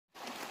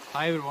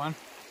Hi everyone,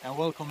 and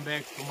welcome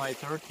back to my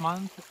third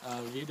month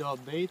video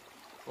update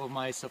of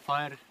my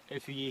Sapphire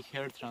FUE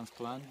hair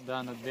transplant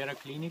done at Vera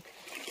Clinic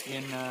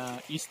in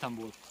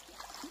Istanbul.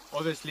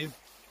 Obviously,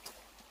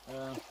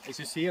 as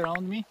you see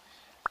around me,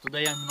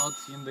 today I'm not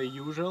in the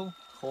usual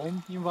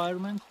home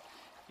environment.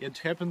 It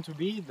happened to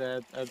be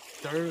that at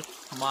third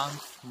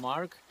month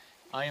mark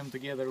I am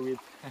together with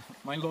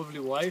my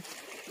lovely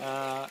wife in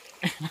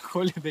a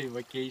holiday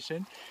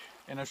vacation,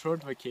 in a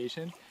short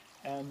vacation.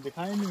 And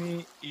behind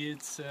me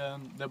it's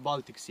the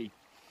Baltic Sea.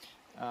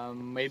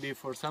 Maybe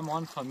for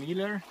someone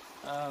familiar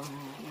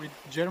with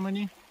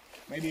Germany,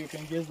 maybe you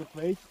can guess the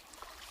place.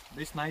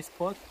 This nice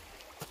spot,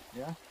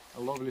 yeah,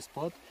 a lovely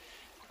spot.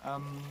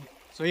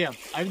 So yeah,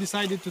 I've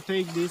decided to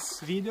take this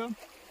video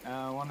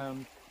on a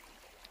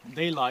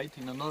daylight,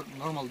 in a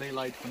normal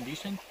daylight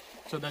condition,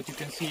 so that you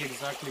can see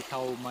exactly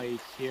how my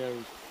hair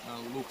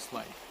looks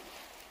like.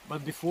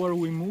 But before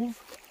we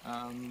move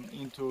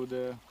into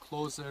the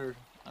closer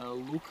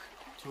look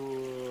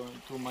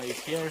to my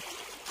hair,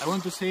 I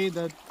want to say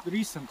that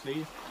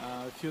recently,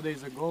 a few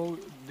days ago,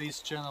 this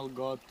channel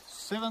got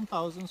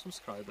 7,000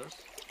 subscribers,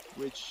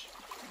 which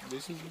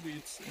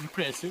it's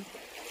impressive,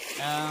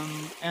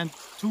 and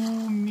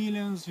 2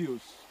 million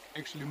views,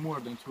 actually more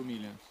than 2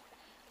 million.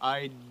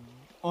 I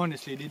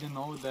honestly didn't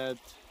know that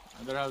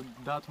there are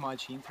that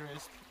much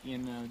interest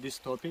in this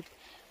topic,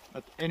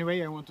 but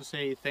anyway, I want to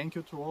say thank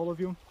you to all of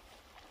you.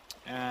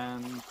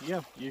 And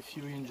yeah, if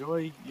you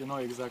enjoy, you know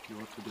exactly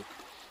what to do.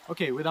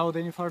 Okay, without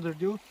any further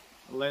ado,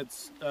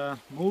 let's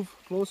move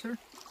closer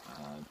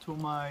to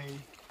my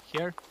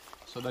hair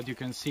so that you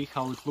can see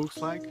how it looks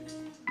like.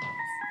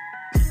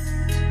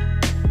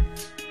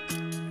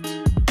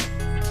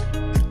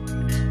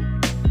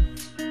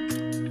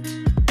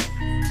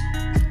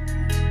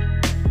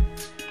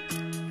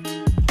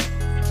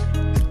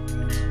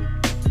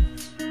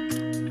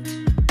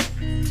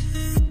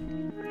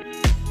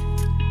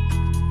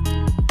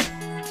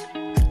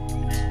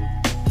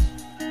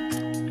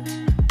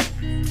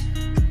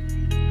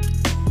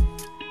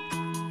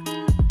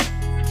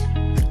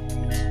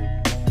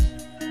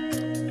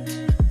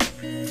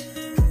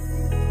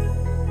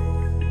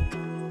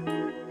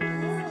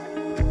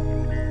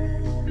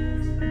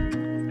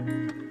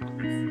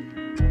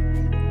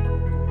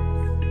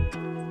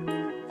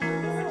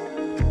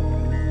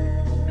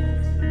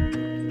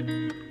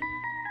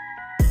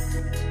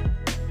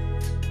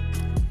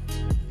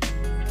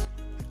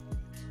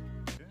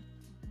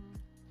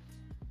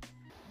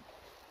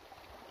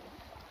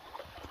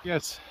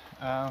 Yes,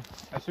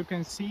 as you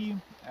can see,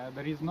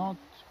 there is not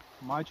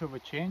much of a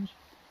change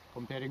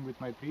comparing with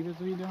my previous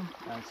video,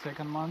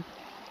 second month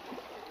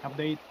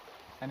update.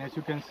 And as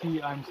you can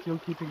see, I'm still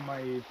keeping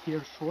my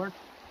hair short.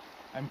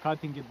 I'm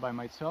cutting it by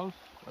myself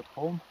at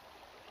home.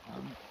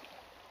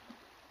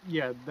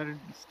 Yeah, there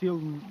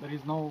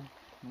is no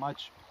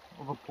much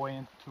of a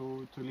point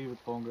to leave it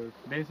longer.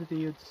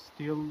 Density is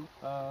still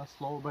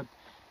slow, but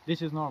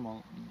this is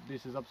normal.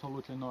 This is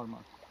absolutely normal.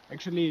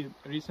 Actually,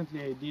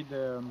 recently I did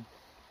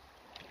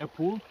a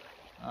poll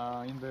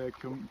in the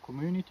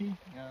community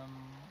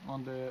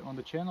on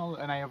the channel,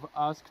 and I have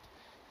asked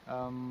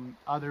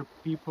other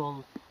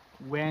people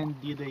when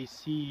did they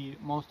see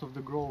most of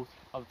the growth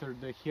after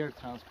the hair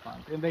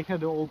transplant, and they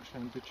had the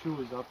option to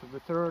choose after the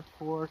third,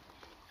 fourth,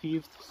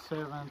 fifth,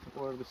 seventh,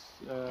 or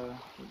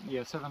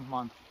the seventh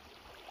month.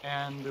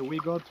 And we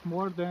got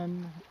more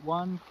than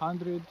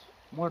 100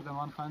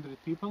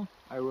 people.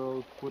 I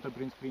will put a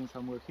print screen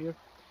somewhere here.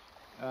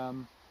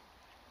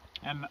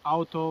 And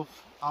out of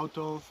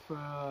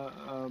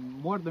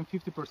more than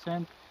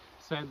 50%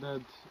 said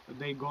that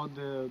they got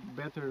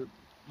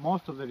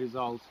most of the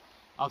results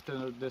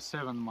after the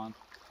 7th month.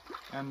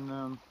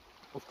 And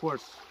of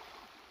course,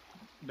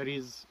 there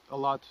is a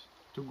lot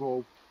to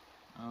go,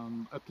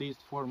 at least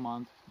 4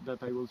 months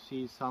that I will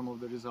see some of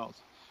the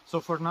results.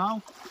 So for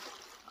now,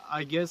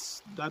 I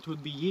guess that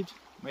would be it.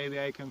 Maybe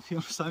I can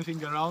film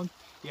something around.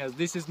 Yes,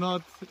 this is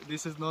not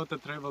a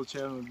travel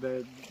channel.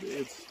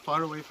 It's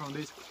far away from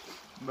this,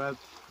 but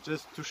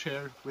just to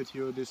share with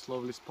you this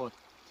lovely spot.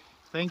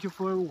 Thank you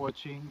for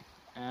watching,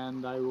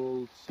 and I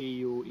will see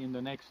you in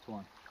the next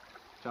one.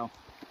 Ciao.